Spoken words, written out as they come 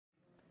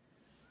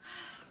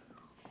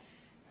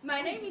My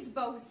name is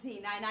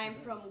Bozena, and I'm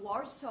from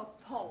Warsaw,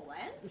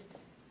 Poland.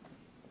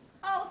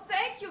 Oh,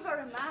 thank you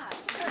very much.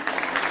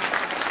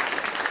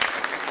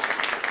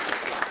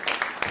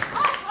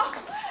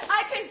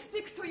 I can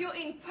speak to you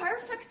in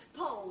perfect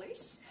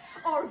Polish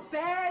or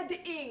bad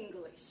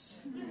English.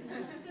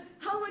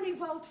 How many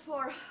vote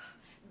for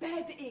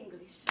bad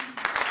English?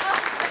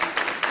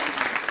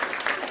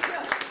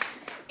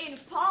 In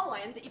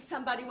Poland, if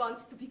somebody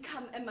wants to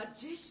become a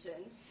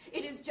magician,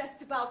 it is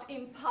just about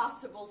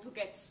impossible to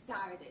get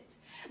started.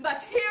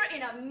 But here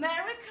in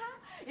America,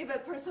 if a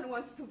person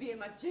wants to be a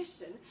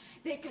magician,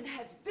 they can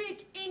have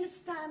big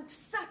instant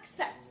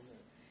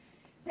success.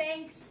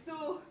 Thanks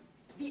to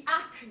the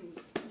Acme.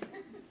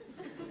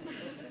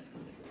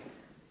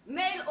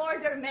 Mail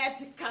order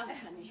magic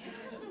company.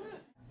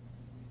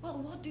 Well,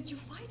 what did you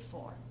fight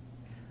for?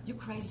 You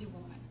crazy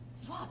woman.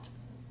 What?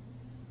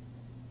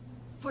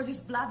 For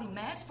this bloody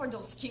mess? For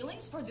those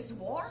killings? For this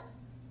war?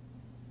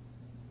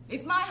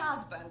 If my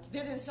husband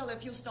didn't sell a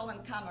few stolen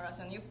cameras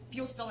and a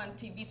few stolen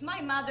TVs,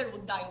 my mother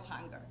would die of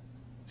hunger.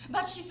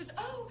 But she says,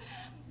 oh,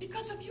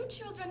 because of you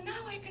children,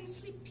 now I can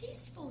sleep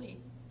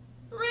peacefully.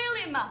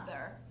 Really,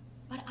 mother?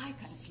 But I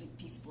can't sleep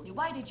peacefully.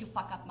 Why did you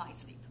fuck up my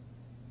sleep?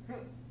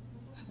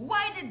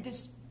 Why did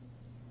this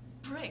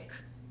prick,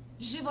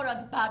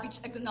 Żyworad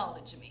Babic,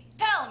 acknowledge me?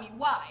 Tell me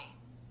why.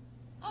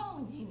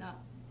 Oh, Nina,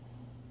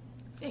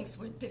 things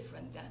were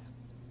different then.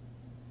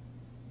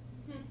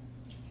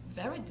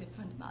 Very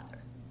different, mother.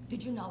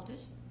 Did you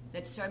notice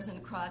that Serbs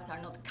and Croats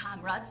are not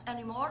comrades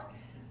anymore?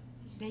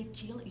 They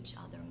kill each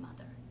other,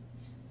 mother.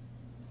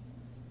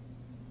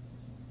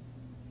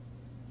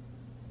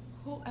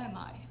 Who am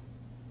I?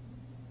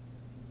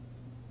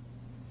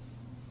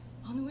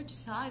 On which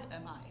side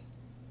am I?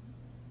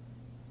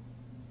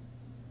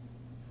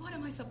 What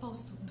am I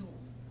supposed to do?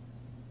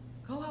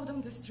 Go out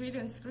on the street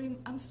and scream,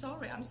 I'm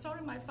sorry,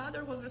 my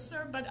father was a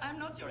Serb, but I'm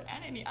not your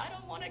enemy. I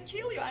don't want to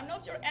kill you, I'm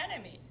not your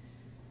enemy.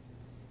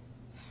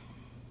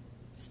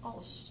 It's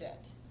all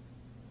shit.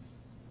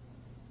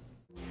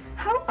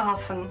 How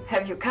often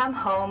have you come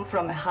home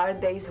from a hard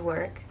day's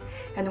work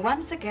and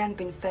once again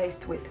been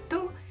faced with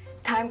two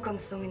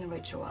time-consuming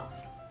rituals?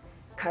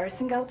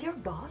 Cursing out your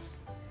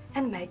boss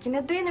and making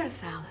a dinner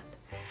salad.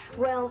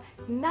 Well,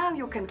 now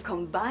you can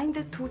combine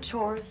the two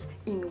chores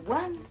in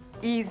one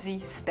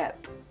easy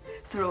step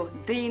through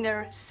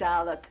dinner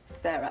salad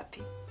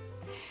therapy.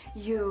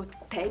 You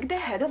take the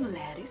head of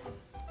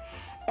lettuce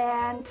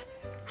and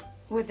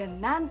with a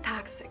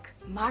non-toxic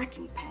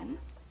marking pen,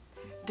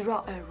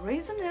 draw a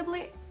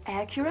reasonably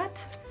accurate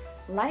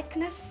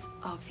likeness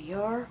of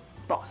your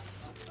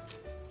boss.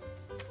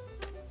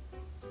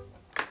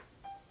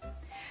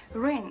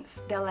 Rinse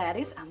the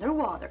lettuce under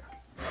water.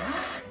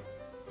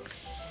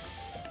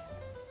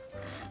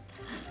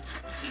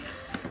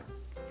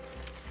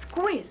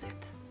 Squeeze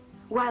it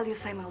while you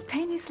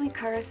simultaneously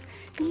curse,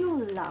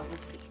 you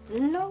lousy,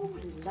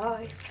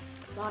 low-life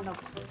son of...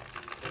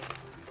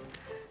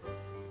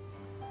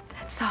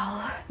 That's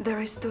all there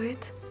is to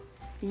it.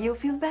 You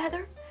feel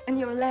better, and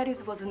your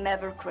lettuce was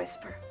never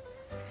crisper.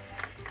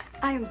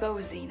 I am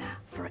Bozena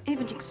for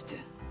Evening Stew.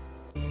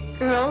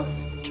 Girls,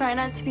 try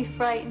not to be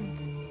frightened.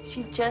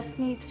 She just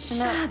needs to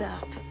know. Shut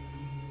up.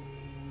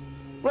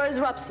 Where's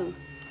Robson?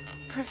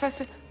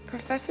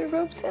 Professor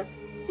Wrobel?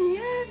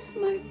 Yes,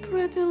 my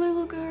pretty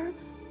little girl.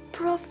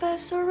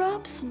 Professor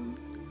Robson.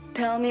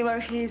 Tell me where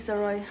he is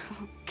or I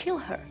kill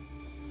her.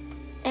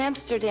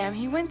 Amsterdam.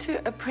 He went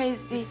to appraise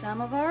the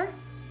samovar?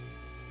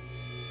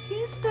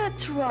 Is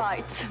that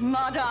right,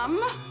 madam?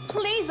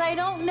 Please, I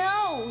don't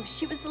know.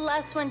 She was the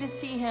last one to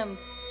see him.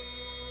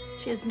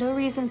 She has no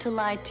reason to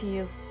lie to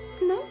you.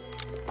 No?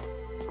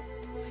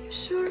 Are you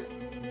sure?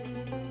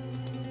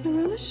 You're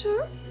really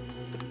sure?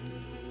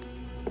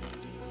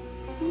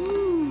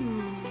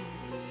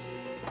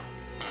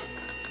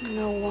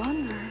 No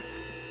wonder.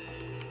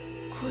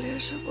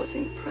 Kuleshov was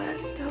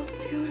impressed how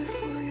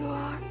beautiful you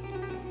are.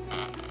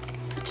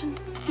 Such an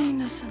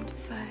innocent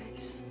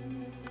face.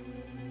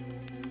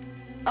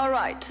 All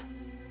right.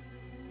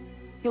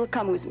 You'll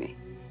come with me.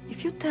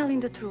 If you're telling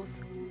the truth,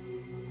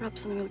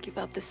 Robson will give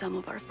up the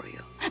samovar for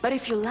you. But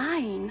if you're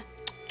lying,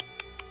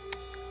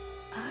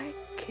 I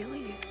kill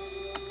you.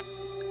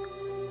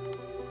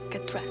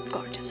 Get dressed,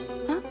 gorgeous,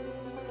 huh?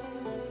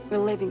 We're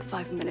leaving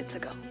 5 minutes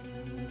ago.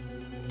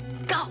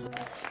 Go!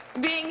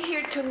 Being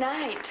here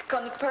tonight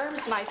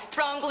confirms my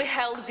strongly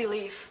held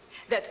belief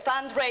that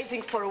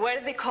fundraising for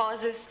worthy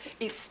causes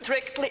is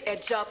strictly a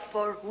job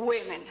for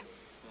women.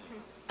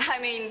 I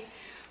mean,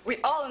 we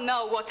all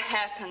know what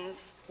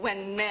happens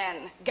when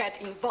men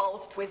get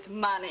involved with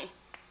money.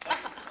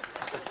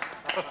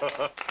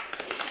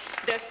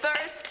 The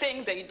first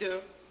thing they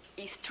do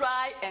is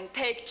try and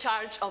take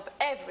charge of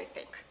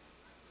everything.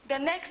 The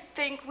next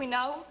thing we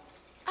know,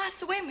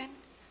 us women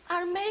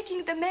are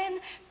making the men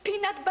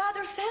peanut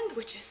butter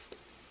sandwiches,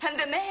 and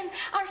the men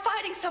are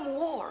fighting some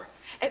war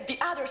at the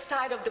other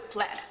side of the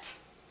planet.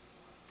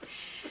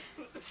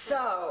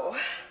 So,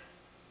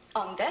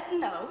 on that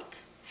note,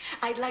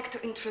 I'd like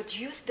to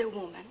introduce the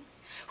woman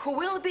who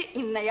will be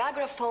in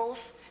Niagara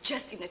Falls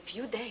just in a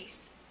few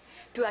days,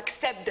 to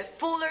accept the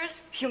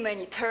Fuller's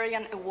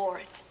Humanitarian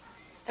Award.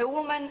 A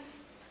woman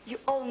you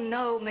all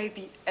know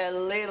maybe a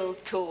little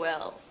too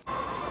well.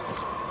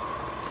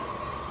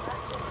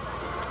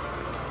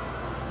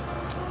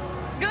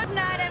 Good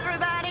night,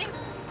 everybody.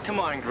 Come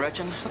on,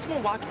 Gretchen. Let's go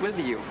walk with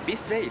you. Be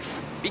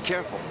safe. Be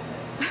careful.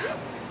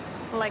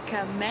 Like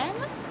a man?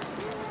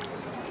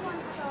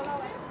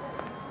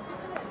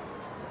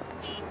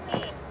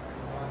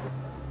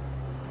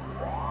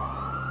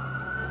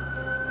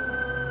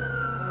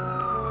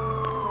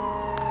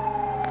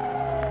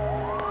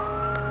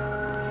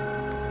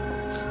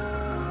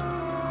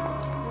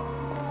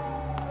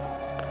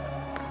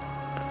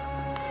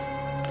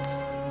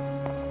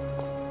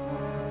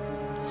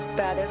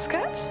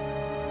 Butterscotch?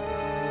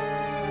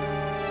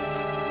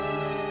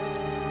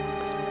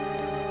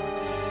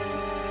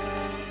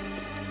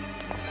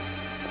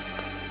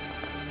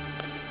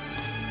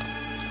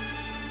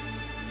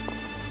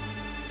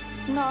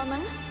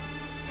 Norman?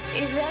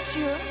 Is that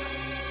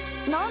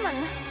you?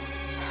 Norman?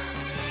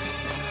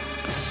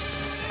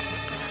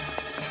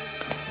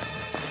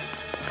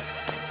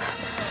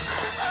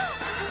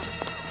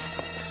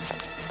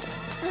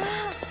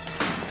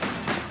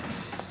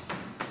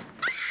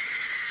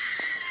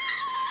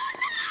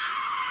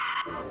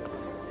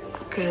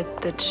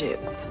 Get the jeep.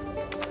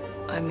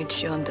 I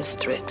meet you on the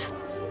street.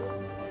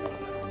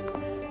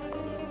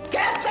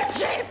 Get the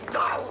jeep!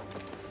 Go!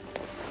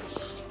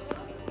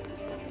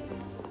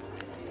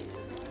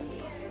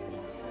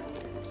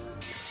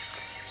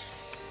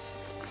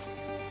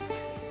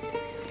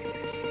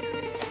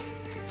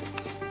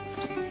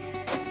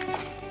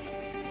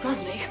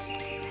 Rosny,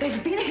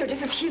 they've been here.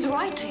 This is his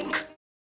writing.